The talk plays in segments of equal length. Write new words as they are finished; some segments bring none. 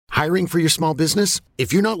Hiring for your small business?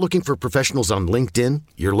 If you're not looking for professionals on LinkedIn,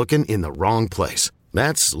 you're looking in the wrong place.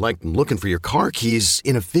 That's like looking for your car keys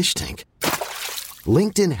in a fish tank.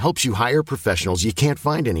 LinkedIn helps you hire professionals you can't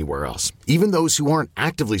find anywhere else, even those who aren't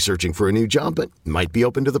actively searching for a new job but might be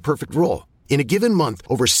open to the perfect role. In a given month,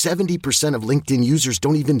 over 70% of LinkedIn users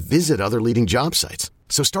don't even visit other leading job sites.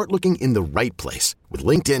 So start looking in the right place. With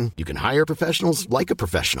LinkedIn, you can hire professionals like a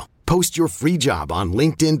professional. Post your free job on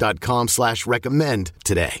linkedin.com/recommend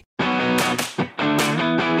today.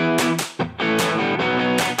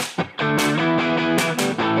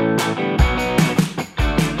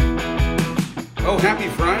 Oh, happy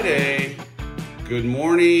Friday. Good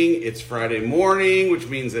morning. It's Friday morning, which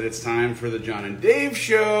means that it's time for the John and Dave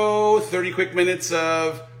Show. 30 quick minutes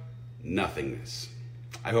of nothingness.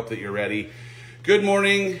 I hope that you're ready. Good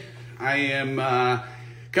morning. I am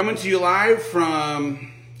coming to you live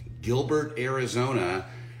from Gilbert, Arizona,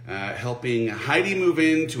 helping Heidi move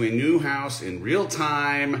into a new house in real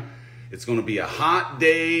time. It's going to be a hot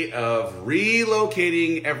day of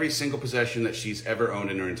relocating every single possession that she's ever owned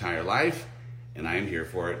in her entire life, and I am here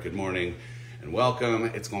for it. Good morning and welcome.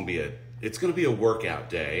 It's going to be a workout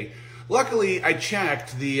day. Luckily, I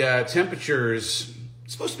checked the temperatures.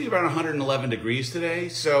 It's supposed to be around 111 degrees today,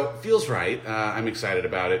 so it feels right. I'm excited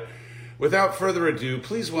about it. Without further ado,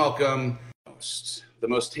 please welcome the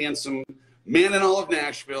most handsome man in all of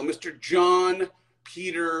Nashville, Mr. John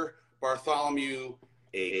Peter Bartholomew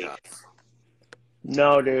A.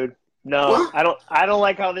 No, dude. No, What? I don't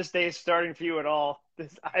like how this day is starting for you at all.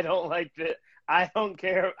 I don't like it. I don't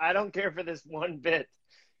care. I don't care for this one bit.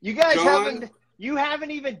 You guys haven't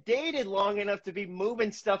even dated long enough to be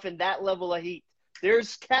moving stuff in that level of heat.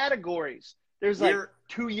 There's categories. There's like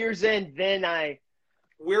 2 years in,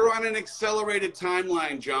 We're on an accelerated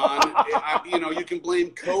timeline, John. You can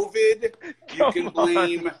blame COVID. You can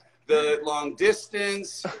blame the long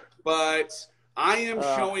distance. But I am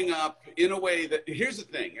showing up in a way that, here's the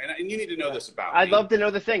thing, and you need to know this about me. I'd love to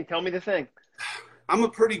know the thing. Tell me the thing. I'm a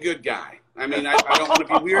pretty good guy. I mean, I don't want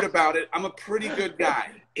to be weird about it. I'm a pretty good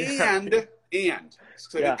guy. And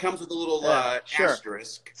so it comes with a little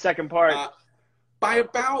asterisk. Second part. By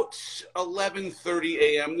about 11:30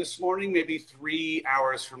 a.m. this morning, maybe 3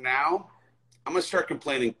 hours from now, I'm going to start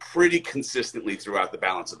complaining pretty consistently throughout the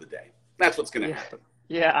balance of the day. That's what's going to happen.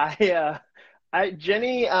 Yeah,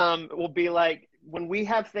 Jenny will be like, when we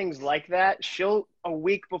have things like that, she'll a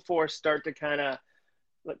week before start to kind of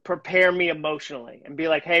prepare me emotionally and be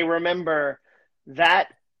like, hey, remember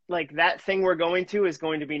that thing we're going to is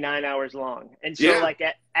going to be 9 hours long. And so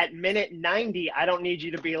at minute 90, I don't need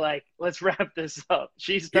you to be like, let's wrap this up.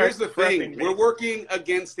 Here's the thing. We're working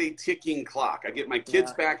against a ticking clock. I get my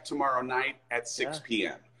kids back tomorrow night at 6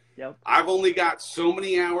 p.m. Yep. I've only got so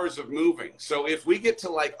many hours of moving. So if we get to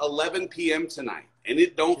like 11 p.m. tonight and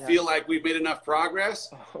it don't feel like we've made enough progress,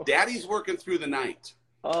 Daddy's working through the night.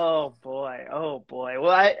 Oh boy. Well,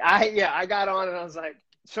 I got on and I was like,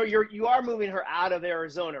 so you are moving her out of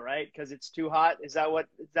Arizona, right? Because it's too hot. Is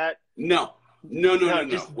that? No.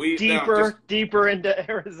 Just deeper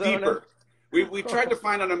into Arizona. Deeper. We tried to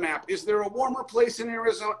find on a map. Is there a warmer place in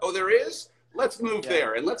Arizona? Oh, there is. Let's move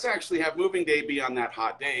there, and let's actually have moving day be on that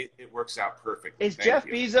hot day. It works out perfectly. Is Jeff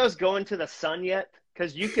Bezos going to the sun yet?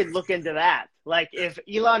 Because you could look into that. Like if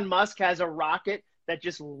Elon Musk has a rocket that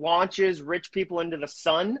just launches rich people into the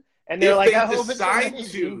sun. And they're if they decide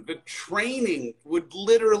to, the training would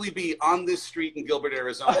literally be on this street in Gilbert,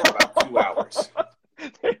 Arizona in about 2 hours.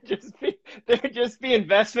 There'd just be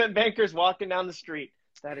investment bankers walking down the street.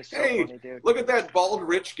 That is so funny, dude. Look at that bald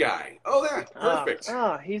rich guy. Oh, that perfect.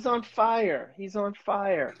 He's on fire.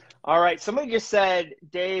 All right. Somebody just said,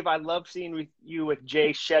 Dave, I love seeing you with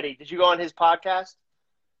Jay Shetty. Did you go on his podcast?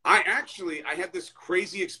 I had this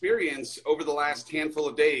crazy experience over the last handful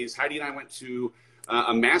of days. Heidi and I went to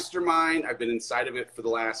a mastermind. I've been inside of it for the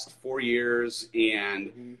last 4 years,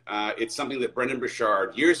 and it's something that Brendan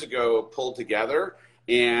Burchard years ago pulled together,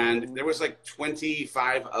 and there was like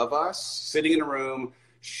 25 of us sitting in a room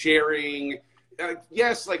sharing,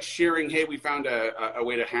 hey, we found a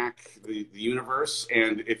way to hack the universe,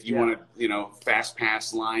 and if you want to, fast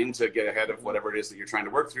pass line to get ahead of whatever it is that you're trying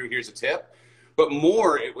to work through, here's a tip. But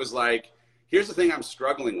more, it was like, here's the thing I'm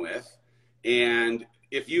struggling with, and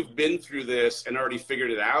if you've been through this and already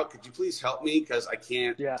figured it out, could you please help me? Because I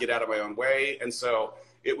can't get out of my own way. And so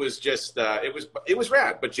it was just, it was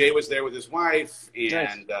rad. But Jay was there with his wife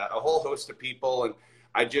and a whole host of people. And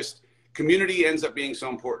community ends up being so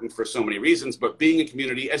important for so many reasons. But being in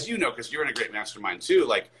community, as you know, because you're in a great mastermind too,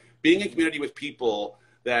 like being in community with people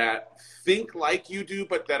that think like you do,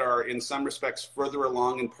 but that are in some respects further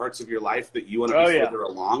along in parts of your life that you want to be further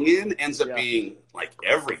along in, ends up being like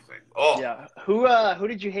everything. Oh, Yeah. Who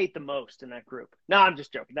did you hate the most in that group? No, I'm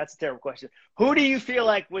just joking. That's a terrible question. Who do you feel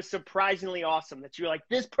like was surprisingly awesome that you're like,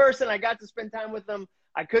 this person, I got to spend time with them.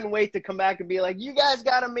 I couldn't wait to come back and be like, you guys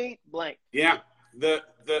got to meet blank. yeah.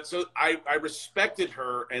 So I respected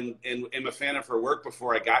her and am a fan of her work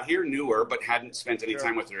before I got here, knew her, but hadn't spent any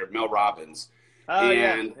time with her, Mel Robbins. Oh,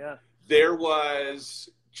 And yeah. there was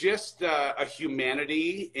just a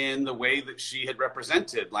humanity in the way that she had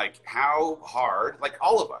represented, like how hard, like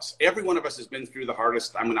all of us, every one of us has been through the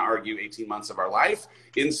hardest, I'm going to argue, 18 months of our life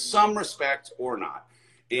in some respect or not.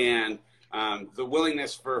 And the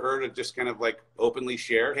willingness for her to just kind of like openly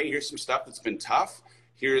share, hey, here's some stuff that's been tough.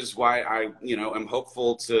 Here's why I, am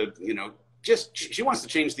hopeful to, just she wants to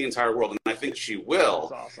change the entire world, and I think she will.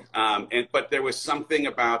 That's awesome. But there was something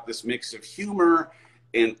about this mix of humor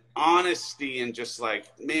and honesty and just like,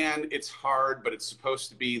 man, it's hard, but it's supposed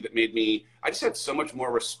to be, that made me, I just had so much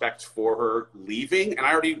more respect for her leaving. And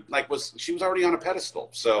I already she was already on a pedestal.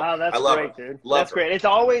 So that's I love great, her. dude. Love that's her. great. It's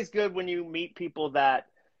always good when you meet people that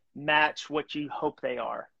match what you hope they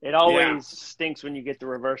are. It always stinks when you get the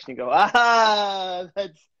reverse and you go,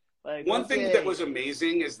 that's like, one thing that was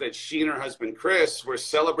amazing is that she and her husband, Chris, were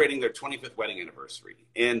celebrating their 25th wedding anniversary.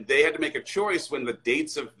 And they had to make a choice when the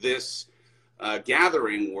dates of this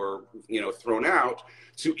gathering were, thrown out,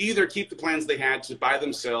 to either keep the plans they had to by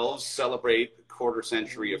themselves celebrate a quarter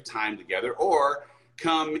century of time together, or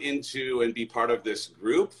come into and be part of this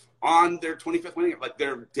group on their 25th wedding. Like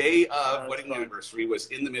their day of wedding anniversary was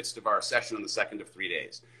in the midst of our session on the second of 3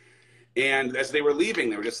 days. And as they were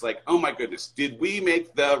leaving, they were just like, oh my goodness, did we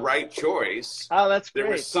make the right choice? Oh, that's great.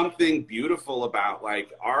 There was something beautiful about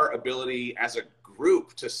like our ability as a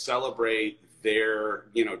group to celebrate their,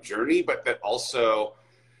 journey, but that also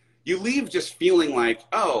you leave just feeling like,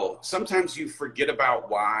 oh, sometimes you forget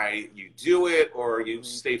about why you do it, or you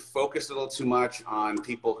stay focused a little too much on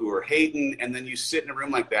people who are hating. And then you sit in a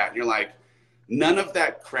room like that and you're like, none of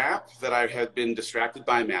that crap that I had been distracted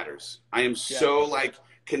by matters. I am so like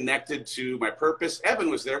connected to my purpose.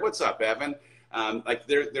 Evan was there. What's up, Evan?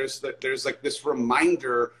 There's like this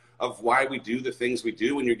reminder of why we do the things we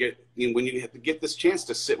do when you get this chance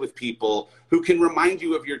to sit with people who can remind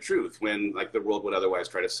you of your truth when like the world would otherwise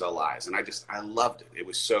try to sell lies. And I loved it. It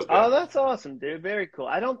was so good. Oh, that's awesome, dude. Very cool.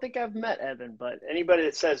 I don't think I've met Evan, but anybody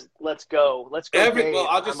that says, let's go. Evan, well,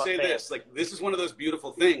 I'll just say this, like, this is one of those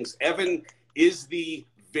beautiful things. Evan is the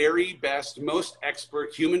very best, most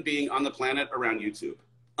expert human being on the planet around YouTube.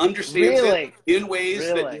 Understands it in ways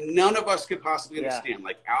that none of us could possibly understand,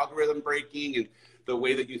 like algorithm breaking and the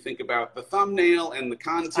way that you think about the thumbnail and the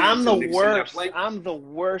content. I'm the worst. I'm the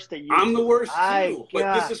worst at YouTube. I'm the worst too.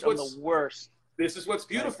 But this is what's the worst. This is what's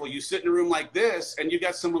beautiful. You sit in a room like this, and you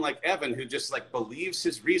got someone like Evan who just like believes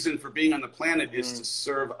his reason for being on the planet is to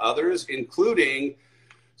serve others, including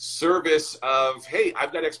service of, hey,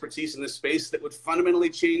 I've got expertise in this space that would fundamentally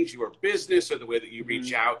change your business or the way that you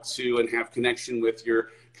reach out to and have connection with your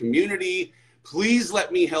community. Please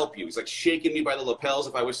let me help you. He's like shaking me by the lapels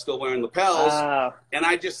if I was still wearing lapels. And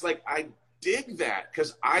I just like, I dig that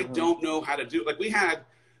because I don't know how to do it. Like we had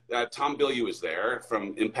Tom Bilyeu was there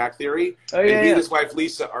from Impact Theory. And he and his wife,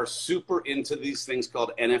 Lisa, are super into these things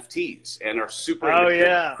called NFTs and are super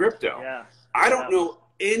into crypto. Yeah. I don't know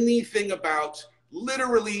anything about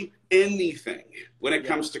literally anything when it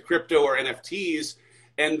comes to crypto or NFTs.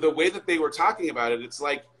 And the way that they were talking about it, it's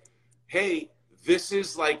like, hey, this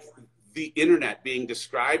is like the internet being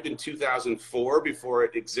described in 2004 before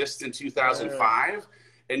it exists in 2005.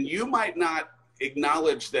 And you might not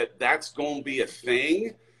acknowledge that that's going to be a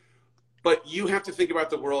thing, but you have to think about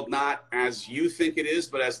the world not as you think it is,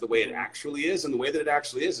 but as the way it actually is. And the way that it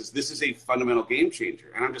actually is this is a fundamental game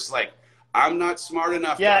changer. And I'm just like, I'm not smart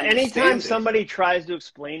enough to understand anytime it. Somebody tries to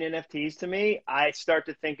explain NFTs to me, I start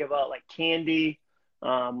to think about like candy,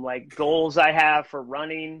 like goals I have for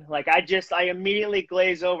running. Like I immediately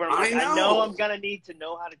glaze over. I'm like, I know I'm gonna need to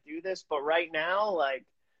know how to do this, but right now, like,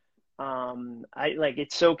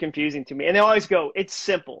 it's so confusing to me. And they always go, it's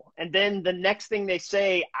simple. And then the next thing they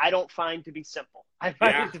say, I don't find to be simple. I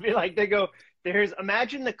find it to be like, they go,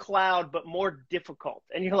 imagine the cloud, but more difficult.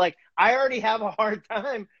 And you're like, I already have a hard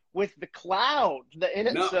time with the cloud.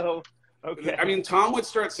 So, okay. I mean, Tom would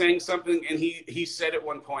start saying something, and he said at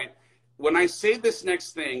one point, when I say this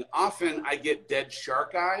next thing, often I get dead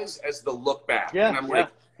shark eyes as the look back. And I'm like,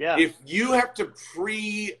 if you have to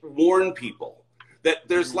pre-warn people that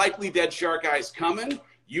there's likely dead shark eyes coming,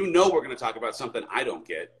 we're going to talk about something I don't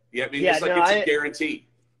get. It's a guarantee.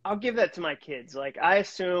 I'll give that to my kids. Like, I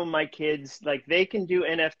assume my kids, like, they can do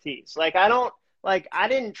NFTs. Like, I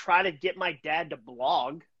didn't try to get my dad to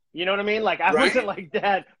blog. You know what I mean? Like, I wasn't like,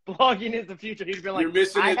 Dad, blogging is the future. He'd be like, You're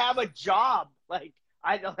missing I it. have a job. Like,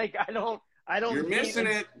 I don't. You're missing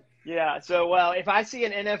it. Yeah. So, well, if I see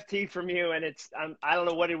an NFT from you and it's, I don't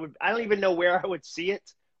know what it would, I don't even know where I would see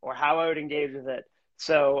it or how I would engage with it.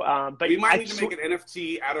 So, but we might need to make an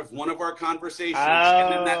NFT out of one of our conversations,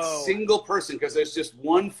 and then that single person, because there's just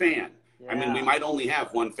one fan. Yeah. I mean, we might only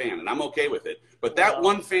have one fan, and I'm okay with it. But that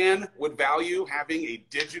one fan would value having a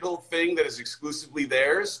digital thing that is exclusively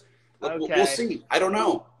theirs. We'll see. I don't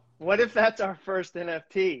know. What if that's our first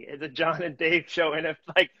NFT? It's a John and Dave show, and if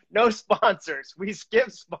like no sponsors, we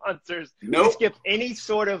skip sponsors. Nope. We skip any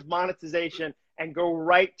sort of monetization and go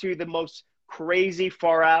right to the most crazy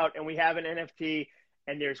far out, and we have an NFT,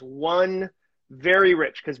 and there's one very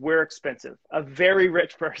rich, because we're expensive, a very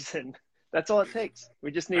rich person. That's all it takes. We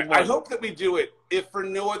just need one. I hope that we do it. If for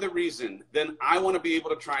no other reason, then I want to be able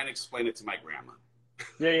to try and explain it to my grandma.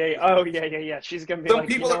 Yeah. Oh, yeah. She's going to be some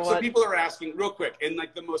people are asking real quick in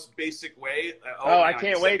like the most basic way. I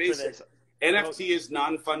can't wait for this. NFT is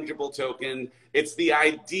non-fungible token. It's the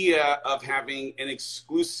idea of having an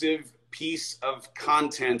exclusive piece of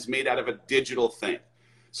content made out of a digital thing.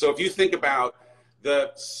 So if you think about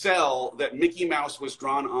the cell that Mickey Mouse was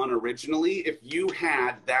drawn on originally, if you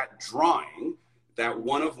had that drawing, that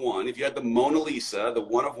one of one, if you had the Mona Lisa, the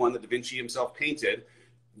one of one that Da Vinci himself painted,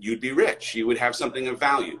 you'd be rich. You would have something of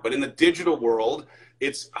value. But in the digital world,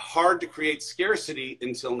 it's hard to create scarcity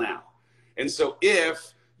until now. And so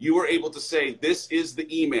if you were able to say, this is the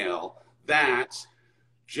email that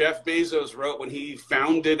Jeff Bezos wrote when he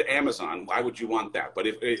founded Amazon, why would you want that? But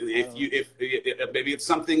if maybe it's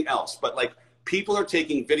something else, but like, people are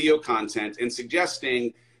taking video content and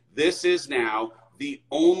suggesting this is now the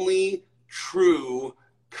only true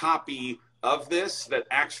copy of this that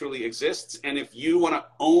actually exists. And if you want to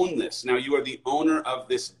own this, now you are the owner of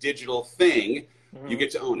this digital thing, you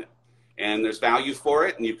get to own it. And there's value for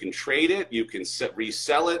it, and you can trade it, you can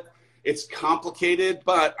resell it. It's complicated,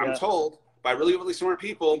 but I'm told by really, really smart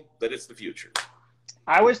people that it's the future.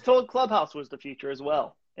 I was told Clubhouse was the future as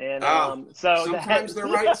well. And so sometimes they're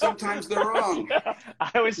right, sometimes they're wrong.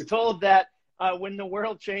 I was told that when the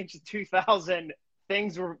world changed to 2000,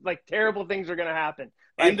 things were like terrible things were going to happen.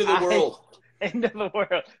 Like, end of the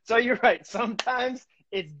world. So you're right. Sometimes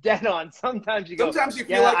it's dead on. Sometimes you go. Sometimes you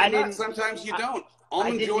feel like you're not. Sometimes you don't.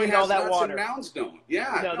 Almond Joy has nuts water. And mounds don't.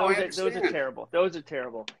 Yeah. No, those are terrible. Those are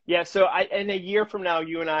terrible. Yeah. So in a year from now,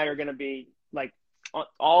 you and I are going to be like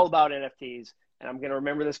all about NFTs. And I'm going to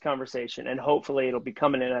remember this conversation, and hopefully it'll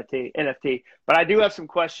become an NFT. But I do have some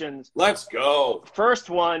questions. Let's go. First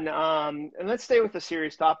one, and let's stay with the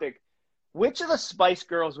serious topic. Which of the Spice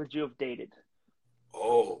Girls would you have dated?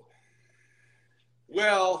 Oh.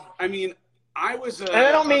 Well, I mean, I was and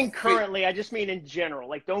I don't mean currently. I just mean in general.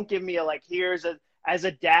 Like, don't give me as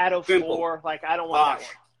a dad of simple. 4. Like, I don't want that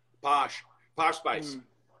one. Posh Spice.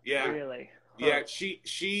 Yeah. Really? Yeah, she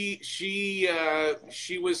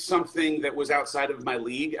was something that was outside of my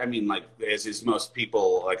league. I mean, like, as is most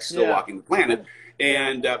people, like, still walking the planet.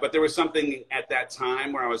 And but there was something at that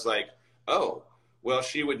time where I was like, oh, well,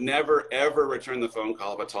 she would never, ever return the phone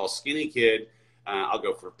call of a tall, skinny kid. I'll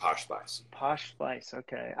go for Posh Spice. Posh Spice,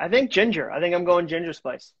 okay. I think Ginger. I think I'm going Ginger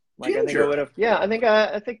Spice. Like, Ginger. I think I would have. Yeah,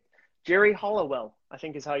 I think Jerry Hollowell, I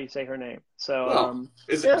think is how you say her name. So,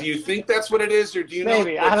 do you think that's what it is, or do you know?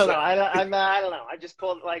 Maybe. I don't know. I don't know. I just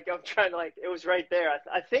pulled, like, I'm trying to, like, it was right there.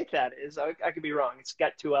 I think that is. I could be wrong. It's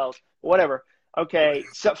got 2 L's. Whatever. Okay.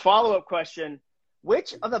 So, follow-up question.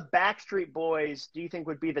 Which of the Backstreet Boys do you think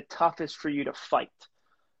would be the toughest for you to fight?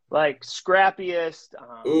 Like, scrappiest,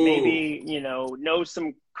 maybe, know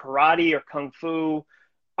some karate or kung fu.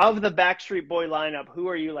 Of the Backstreet Boy lineup, who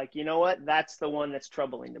are you like, you know what? That's the one that's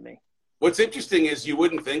troubling to me. What's interesting is you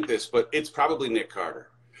wouldn't think this, but it's probably Nick Carter.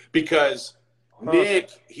 Because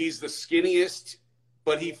Nick, he's the skinniest,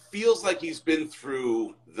 but he feels like he's been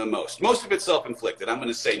through the most. Most of it's self-inflicted. I'm going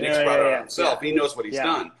to say Nick's brought it on himself. Yeah. He knows what he's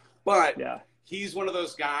done. But he's one of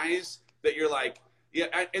those guys that you're like,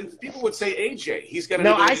 and people would say AJ. He's got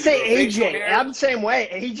I say AJ. I'm the same way.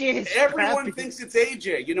 AJ is Everyone thinks it's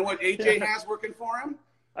AJ. You know what AJ has working for him?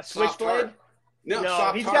 A switchblade?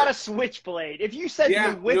 No, he's got a switchblade. If you said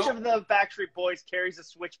to me which of the Backstreet Boys carries a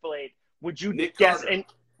switchblade, would you guess? And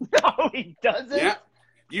no, he doesn't. Yeah,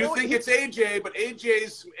 you think it's AJ, but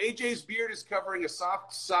AJ's beard is covering a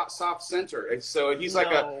soft center, and so he's like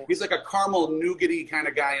a caramel nougaty kind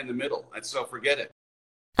of guy in the middle, and so forget it.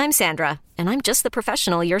 I'm Sandra, and I'm just the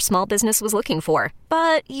professional your small business was looking for.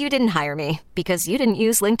 But you didn't hire me because you didn't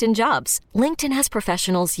use LinkedIn Jobs. LinkedIn has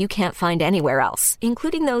professionals you can't find anywhere else,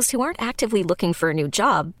 including those who aren't actively looking for a new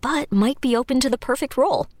job, but might be open to the perfect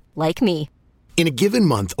role, like me. In a given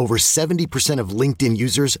month, over 70% of LinkedIn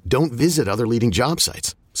users don't visit other leading job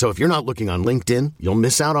sites. So if you're not looking on LinkedIn, you'll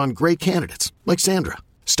miss out on great candidates like Sandra.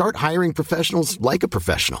 Start hiring professionals like a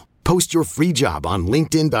professional. Post your free job on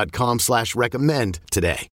linkedin.com/recommend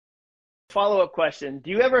today. Follow-up question. Do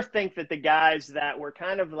you ever think that the guys that were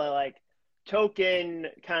kind of like token,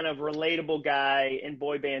 kind of relatable guy in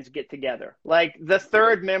boy bands get together? Like the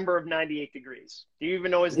third member of 98 Degrees. Do you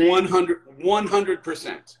even know his name?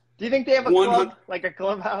 100%. Do you think they have a club, like a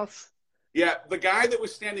clubhouse? Yeah, the guy that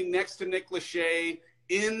was standing next to Nick Lachey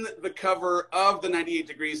in the cover of the 98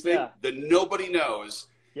 Degrees thing that nobody knows.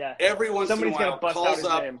 Yeah. Every once in a while calls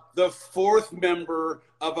up the fourth member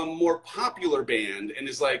of a more popular band and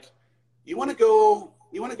is like, you want to go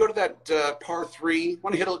to that par 3?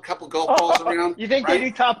 Want to hit a couple golf balls around? You think they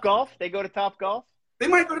do Top Golf? They go to Top Golf? They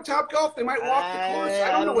might go to Top Golf. They might walk the course.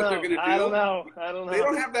 I don't know what they're going to do. I don't know. They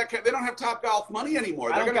don't have They don't have Top Golf money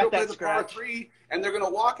anymore. They're going to go play the par 3, and they're going to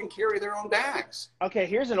walk and carry their own bags. Okay,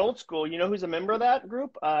 here's an old school. You know who's a member of that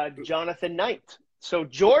group? Jonathan Knight. So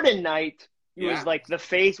Jordan Knight, he was like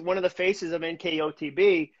one of the faces of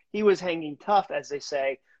NKOTB. He was hanging tough, as they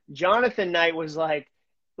say. Jonathan Knight was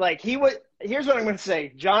here's what I'm going to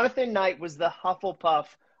say. Jonathan Knight was the Hufflepuff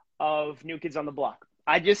of New Kids on the Block.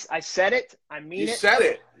 I said it. I mean it. You said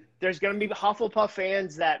it. There's going to be Hufflepuff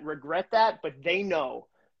fans that regret that, but they know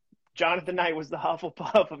Jonathan Knight was the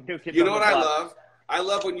Hufflepuff of New Kids on the Block. You know what I love? I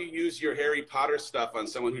love when you use your Harry Potter stuff on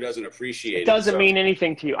someone who doesn't appreciate it. It doesn't mean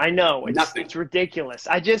anything to you. I know. Nothing. It's ridiculous.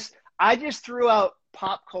 I just threw out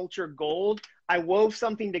pop culture gold. I wove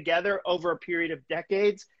something together over a period of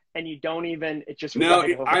decades. And you don't even, it just. No,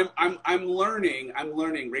 I'm learning.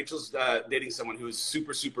 Rachel's dating someone who is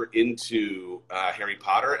super, super into Harry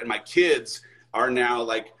Potter. And my kids are now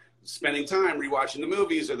like spending time rewatching the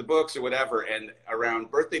movies or the books or whatever. And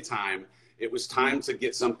around birthday time, it was time to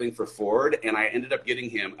get something for Ford. And I ended up getting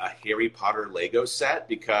him a Harry Potter Lego set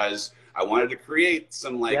because I wanted to create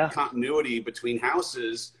some continuity between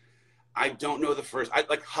houses. I don't know the first,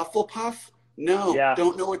 like Hufflepuff. No,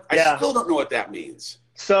 don't know what, I still don't know what that means.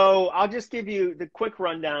 So I'll just give you the quick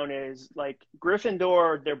rundown is like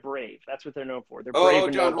Gryffindor, they're brave. That's what they're known for. They're brave. Oh,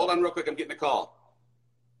 John, hold on real quick. I'm getting a call.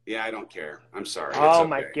 Yeah, I don't care. I'm sorry. Oh,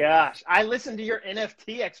 my gosh. I listened to your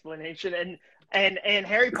NFT explanation and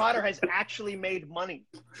Harry Potter has actually made money.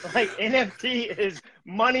 Like NFT is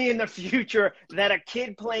money in the future that a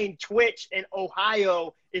kid playing Twitch in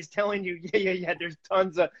Ohio is telling you, there's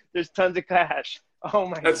tons of cash. Oh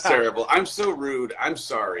my God. That's terrible. I'm so rude. I'm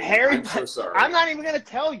sorry. I'm so sorry. I'm not even going to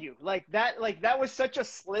tell you. Like that was such a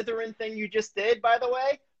Slytherin thing you just did, by the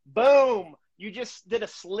way. Boom. You just did a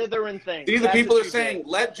Slytherin thing. See, the people are saying,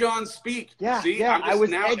 let John speak. Yeah. See, yeah. I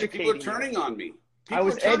was educating. People are turning on me. I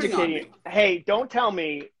was educating. Hey, don't tell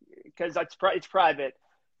me because it's private.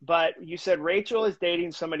 But you said Rachel is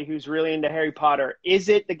dating somebody who's really into Harry Potter. Is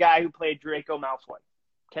it the guy who played Draco Malfoy?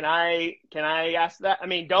 Can I ask that? I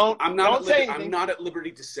mean, don't say anything. I'm not at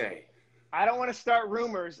liberty to say. I don't want to start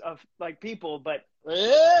rumors of like people, but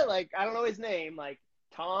like I don't know his name, like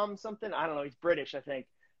Tom something. I don't know. He's British, I think.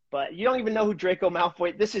 But you don't even know who Draco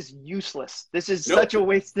Malfoy. This is useless. This is such a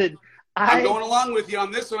wasted. I'm going along with you on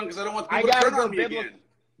this one because I don't want people to turn on me again.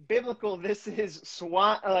 Biblical. This is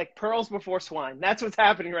swan, like pearls before swine. That's what's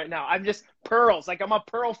happening right now. I'm just pearls. Like I'm a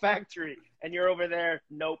pearl factory, and you're over there.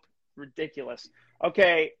 Nope. Ridiculous.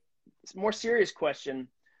 Okay, more serious question.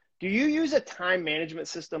 Do you use a time management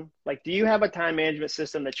system? Like, do you have a time management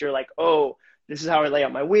system that you're like, oh, this is how I lay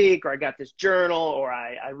out my week, or I got this journal, or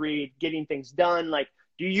I read Getting Things Done? Like,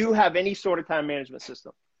 do you have any sort of time management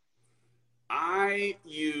system? I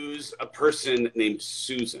use a person named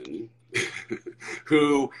Susan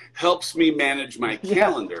who helps me manage my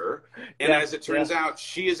calendar. And as it turns out,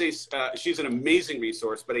 she is she's an amazing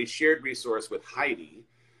resource, but a shared resource with Heidi.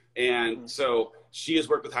 And so she has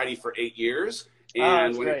worked with Heidi for 8 years.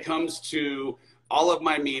 And when it comes to all of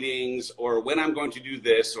my meetings or when I'm going to do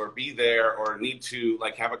this or be there or need to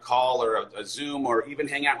like have a call or a Zoom or even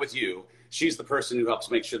hang out with you, she's the person who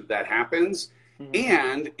helps make sure that happens.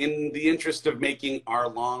 And in the interest of making our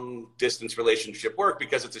long distance relationship work,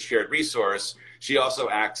 because it's a shared resource, she also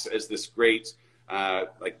acts as this great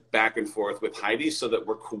like back and forth with Heidi so that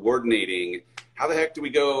we're coordinating how the heck do we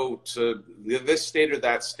go to this state or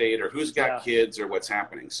that state or who's got kids or what's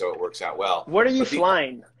happening. So it works out well. What are you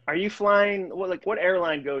flying? Are you flying? What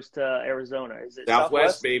airline goes to Arizona? Is it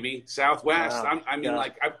Southwest, baby? Southwest.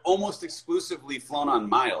 Like I've almost exclusively flown on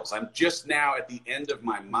miles. I'm just now at the end of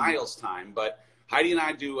my miles time, but Heidi and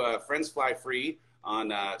I do Friends Fly Free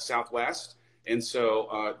on Southwest. And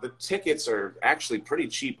so the tickets are actually pretty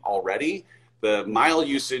cheap already. the mile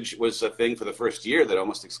usage was a thing for the first year that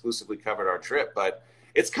almost exclusively covered our trip, but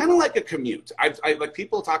it's kind of like a commute. I like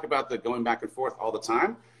people talk about the going back and forth all the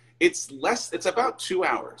time. It's about 2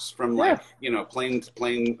 hours from plane to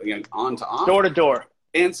plane, on to off. Door to door.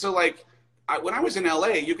 And so when I was in LA,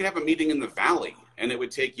 you could have a meeting in the Valley and it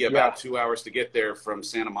would take you about 2 hours to get there from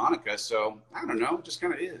Santa Monica. So I don't know, it just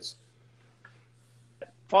kind of is.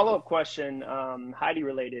 Follow-up question, Heidi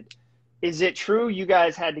related. Is it true you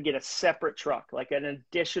guys had to get a separate truck, like an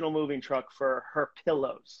additional moving truck for her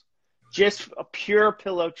pillows? Just a pure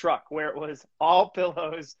pillow truck where it was all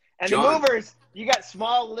pillows. And John, the movers, you got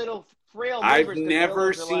small little frail movers. I've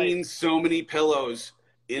never seen so many pillows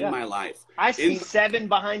in my life. I see 7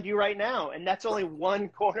 behind you right now, and that's only one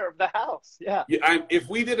corner of the house. Yeah. If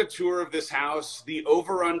we did a tour of this house, the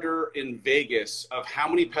over-under in Vegas of how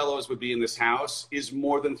many pillows would be in this house is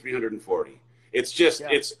more than 340. It's just,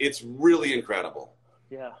 it's really incredible.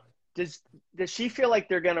 Yeah. Does she feel like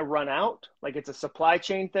they're going to run out? Like it's a supply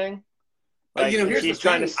chain thing? Like here's she's the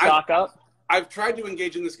trying thing. to stock up? I've tried to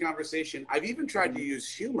engage in this conversation. I've even tried to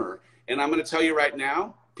use humor. And I'm going to tell you right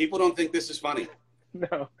now, people don't think this is funny.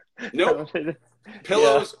 No. Nope.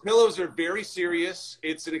 Pillows are very serious.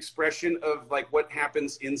 It's an expression of like what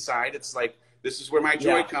happens inside. It's like, this is where my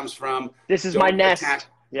joy comes from. This is my nest.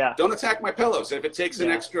 Don't attack my pillows. If it takes an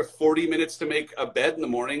extra 40 minutes to make a bed in the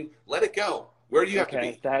morning, let it go. Where do you have to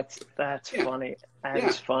be? That's funny. That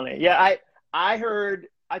is funny. Yeah, I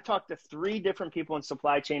talked to 3 different people in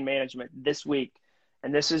supply chain management this week,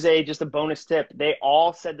 and this is just a bonus tip. They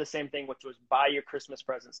all said the same thing, which was buy your Christmas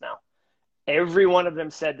presents now. Every one of them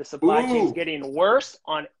said the supply chain is getting worse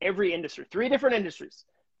on every industry. 3 different industries,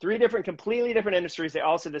 3 completely different industries. They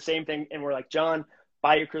all said the same thing, and we're like, John,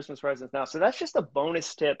 buy your Christmas presents now. So that's just a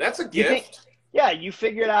bonus tip. That's a gift. You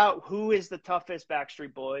figured out who is the toughest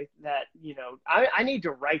Backstreet Boy. That I need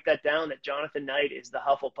to write that down. That Jonathan Knight is the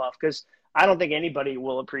Hufflepuff, because I don't think anybody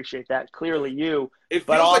will appreciate that. Clearly, you. It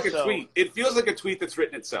feels like a tweet. It feels like a tweet that's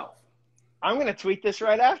written itself. I'm going to tweet this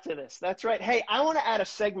right after this. That's right. Hey, I want to add a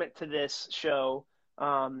segment to this show.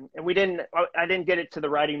 And I didn't get it to the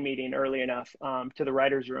writing meeting early enough, to the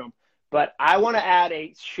writer's room, but I want to add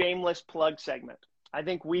a shameless plug segment. I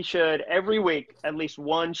think we should every week, at least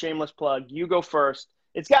one shameless plug. You go first.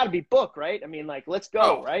 It's got to be book, right? I mean, let's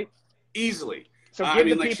go, right? Easily. So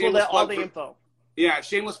give the people all the info. Yeah.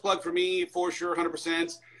 Shameless plug for me, for sure.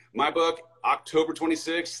 100%. My book, October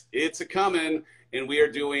 26th, it's a-coming. And we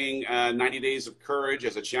are doing 90 Days of Courage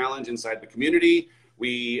as a challenge inside the community.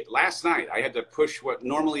 Last night, I had to push what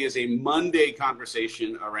normally is a Monday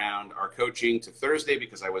conversation around our coaching to Thursday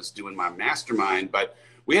because I was doing my mastermind. But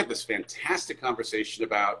we had this fantastic conversation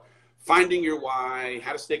about finding your why,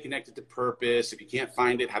 how to stay connected to purpose. If you can't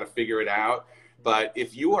find it, how to figure it out. But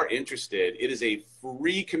if you are interested, it is a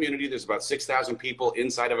free community. There's about 6,000 people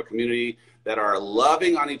inside of a community that are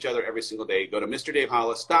loving on each other every single day. Go to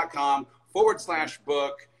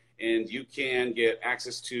MrDaveHollis.com/book, and you can get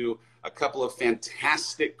access to a couple of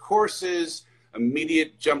fantastic courses.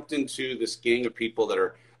 Immediate jumped into this gang of people that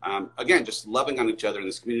are, again, just loving on each other in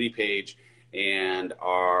this community page, and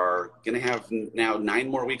are going to have now 9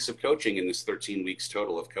 more weeks of coaching in this 13 weeks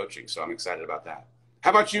total of coaching. So I'm excited about that. How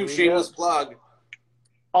about you? Shameless plug.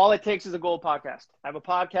 All It Takes Is a Goal podcast. I have a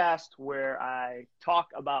podcast where I talk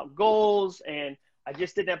about goals, and I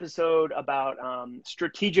just did an episode about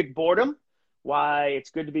strategic boredom, why it's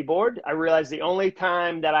good to be bored. I realize the only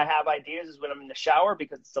time that I have ideas is when I'm in the shower,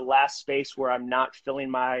 because it's the last space where I'm not filling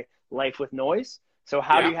my life with noise. So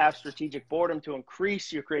how do you have strategic boredom to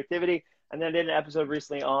increase your creativity? And then I did an episode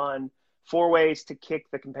recently on 4 ways to kick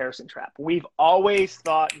the comparison trap. We've always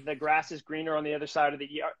thought the grass is greener on the other side of the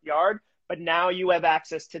yard, but now you have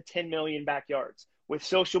access to 10 million backyards. With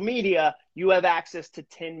social media, you have access to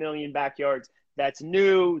 10 million backyards. That's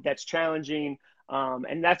new, that's challenging.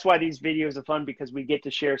 And that's why these videos are fun, because we get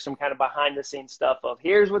to share some kind of behind the scenes stuff of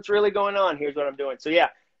here's what's really going on. Here's what I'm doing. So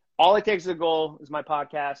All It Takes Is a Goal is my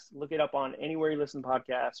podcast. Look it up on anywhere you listen to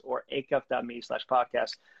podcasts, or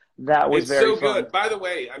acuff.me/podcast. That was very fun. Good. By the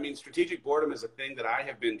way, I mean, strategic boredom is a thing that I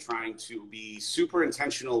have been trying to be super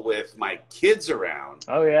intentional with my kids around.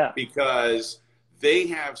 Oh, yeah. Because they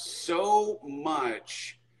have so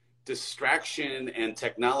much distraction and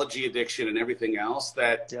technology addiction and everything else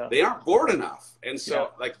that they aren't bored enough. And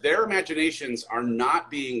so their imaginations are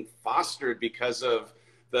not being fostered because of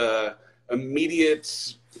the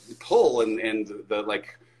immediate pull and the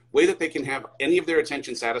way that they can have any of their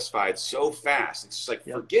attention satisfied so fast. It's just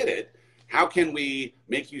forget it. How can we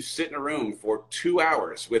make you sit in a room for 2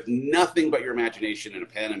 hours with nothing but your imagination and a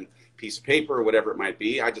pen and piece of paper or whatever it might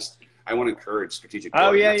be? I want to encourage strategic boredom.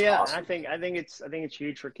 Oh yeah, That's yeah. awesome. I think it's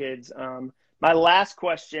huge for kids. My last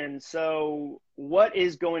question. So what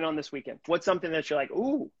is going on this weekend? What's something that you're like,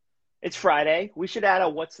 ooh, it's Friday. We should add a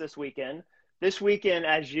what's this weekend. This weekend,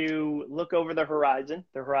 as you look over the horizon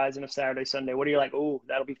of Saturday, Sunday, what are you like, ooh,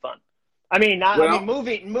 that'll be fun? I mean,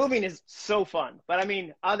 moving is so fun. But I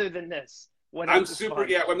mean, other than this, what else is fun?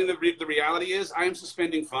 Yeah. I mean, the reality is I am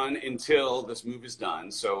suspending fun until this move is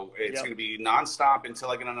done. So it's going to be nonstop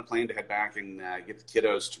until I get on a plane to head back and get the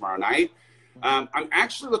kiddos tomorrow night. I'm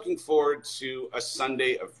actually looking forward to a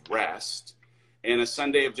Sunday of rest and a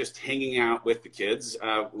Sunday of just hanging out with the kids.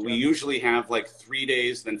 We usually have like 3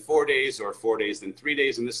 days, then 4 days, or 4 days, then 3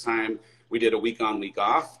 days. And this time we did a week on, week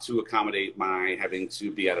off to accommodate my having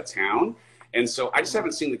to be out of town. And so I just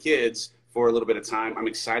haven't seen the kids for a little bit of time. I'm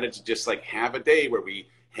excited to just like have a day where we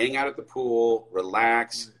hang out at the pool,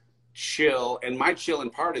 relax, chill. And my chill in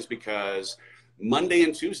part is because Monday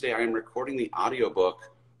and Tuesday I am recording the audiobook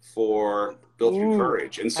for Built Through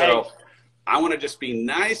Courage. And so I want to just be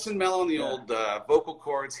nice and mellow on the old vocal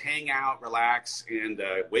cords, hang out, relax, and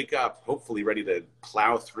wake up hopefully ready to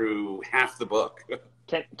plow through half the book.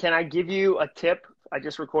 Can I give you a tip? I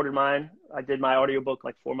just recorded mine. I did my audiobook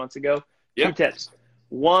like 4 months ago. Two tips.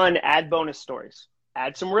 One, add bonus stories.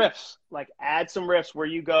 Add some riffs. Like add some riffs where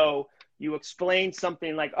you explain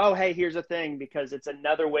something like, oh, hey, here's a thing, because it's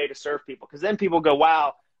another way to serve people. Because then people go,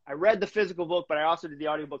 wow, I read the physical book, but I also did the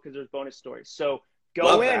audiobook because there's bonus stories. So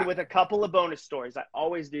go in with a couple of bonus stories. I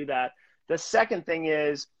always do that. The second thing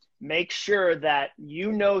is make sure that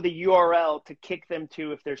you know the URL to kick them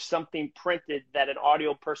to if there's something printed that an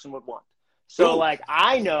audio person would want. So like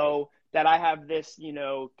I know that I have this,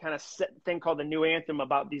 kind of thing called the New Anthem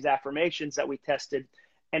about these affirmations that we tested.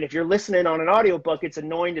 And if you're listening on an audiobook, it's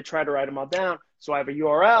annoying to try to write them all down. So I have a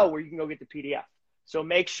URL where you can go get the PDF. So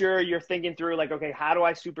make sure you're thinking through like, okay, how do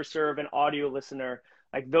I super serve an audio listener?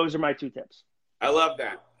 Like those are my 2 tips. I love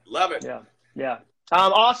that. Love it. Yeah.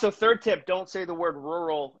 Also, third tip, don't say the word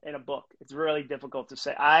rural in a book. It's really difficult to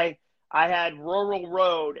say. I had rural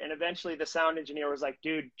road, and eventually the sound engineer was like,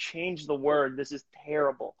 dude, change the word. This is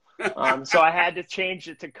terrible. So I had to change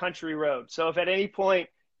it to country road. So if at any point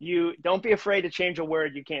you don't be afraid to change a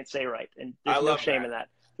word you can't say right. And there's no shame in that.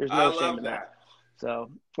 There's no shame in that.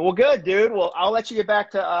 So, well, good, dude. Well, I'll let you get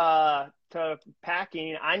back to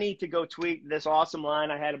packing. I need to go tweet this awesome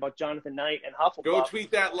line I had about Jonathan Knight and Hufflepuff. Go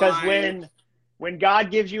tweet that line. Because when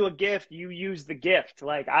God gives you a gift, you use the gift.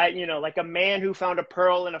 Like like a man who found a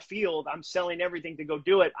pearl in a field, I'm selling everything to go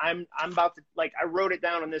do it. I'm about to, like, I wrote it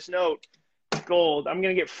down on this note. Gold. I'm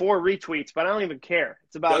going to get 4 retweets, but I don't even care.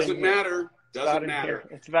 It's about Doesn't matter.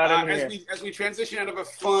 It's about as we transition out of a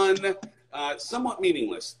fun, somewhat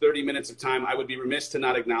meaningless 30 minutes of time, I would be remiss to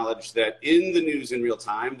not acknowledge that in the news in real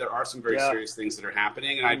time, there are some very serious things that are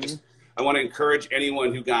happening. And I want to encourage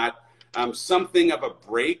anyone who got something of a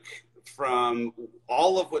break from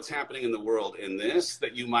all of what's happening in the world in this,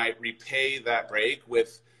 that you might repay that break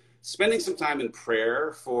with spending some time in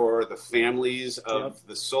prayer for the families of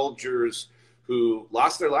the soldiers who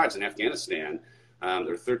lost their lives in Afghanistan.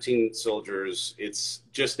 There are 13 soldiers. It's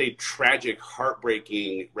just a tragic,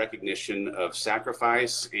 heartbreaking recognition of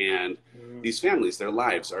sacrifice. And these families, their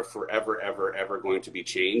lives are forever, ever, ever going to be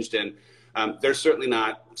changed. And they're certainly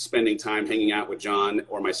not spending time hanging out with John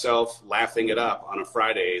or myself, laughing it up on a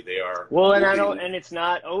Friday. They are. Well, and it's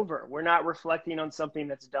not over. We're not reflecting on something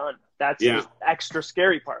that's done. That's the extra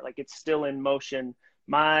scary part. Like, it's still in motion.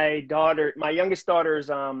 My youngest daughter's,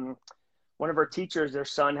 one of her teachers, their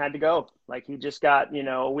son had to go. Like, he just got,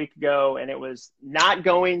 a week ago, and it was not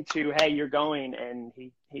going to, hey, you're going. And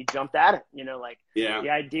he jumped at it, the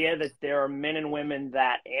idea that there are men and women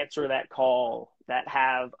that answer that call, that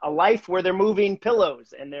have a life where they're moving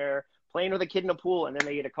pillows and they're playing with a kid in a pool, and then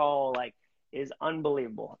they get a call, like, is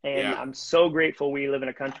unbelievable. And I'm so grateful we live in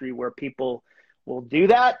a country where people will do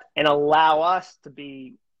that and allow us to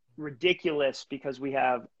be ridiculous, because we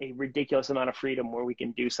have a ridiculous amount of freedom where we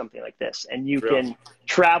can do something like this. And you can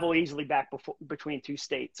travel easily back between 2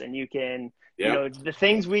 states, and you can, the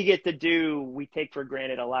things we get to do, we take for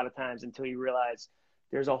granted a lot of times until you realize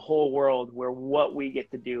there's a whole world where what we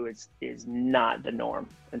get to do is not the norm.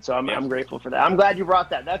 And so I'm grateful for that. I'm glad you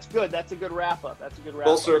brought that. That's good. That's a good wrap up.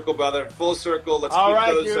 Full circle, brother. Full circle. Let's All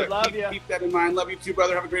right, dude. Love you. Keep that in mind. Love you too,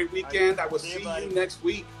 brother. Have a great weekend. I will see you next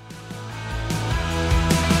week.